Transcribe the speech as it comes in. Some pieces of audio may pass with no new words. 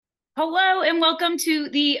Hello and welcome to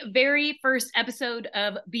the very first episode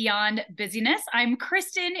of Beyond Busyness. I'm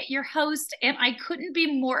Kristen, your host, and I couldn't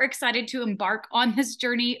be more excited to embark on this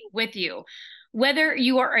journey with you. Whether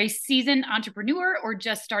you are a seasoned entrepreneur or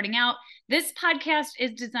just starting out, this podcast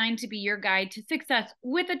is designed to be your guide to success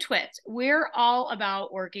with a twist. We're all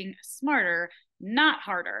about working smarter, not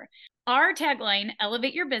harder. Our tagline,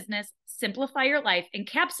 Elevate Your Business, Simplify Your Life,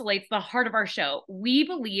 encapsulates the heart of our show. We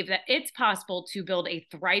believe that it's possible to build a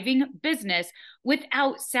thriving business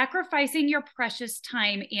without sacrificing your precious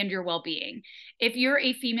time and your well-being. If you're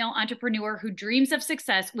a female entrepreneur who dreams of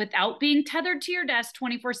success without being tethered to your desk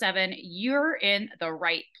 24/7, you're in the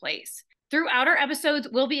right place. Throughout our episodes,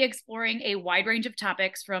 we'll be exploring a wide range of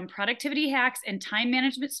topics from productivity hacks and time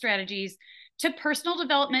management strategies to personal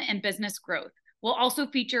development and business growth. We'll also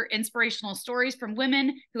feature inspirational stories from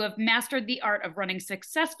women who have mastered the art of running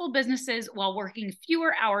successful businesses while working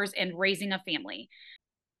fewer hours and raising a family.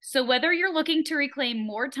 So whether you're looking to reclaim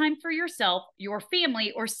more time for yourself, your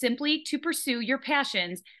family, or simply to pursue your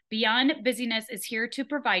passions, Beyond Busyness is here to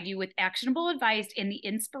provide you with actionable advice and the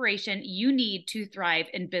inspiration you need to thrive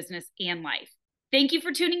in business and life. Thank you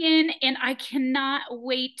for tuning in, and I cannot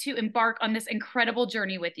wait to embark on this incredible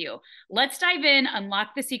journey with you. Let's dive in, unlock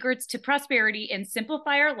the secrets to prosperity, and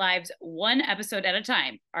simplify our lives one episode at a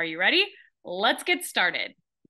time. Are you ready? Let's get started.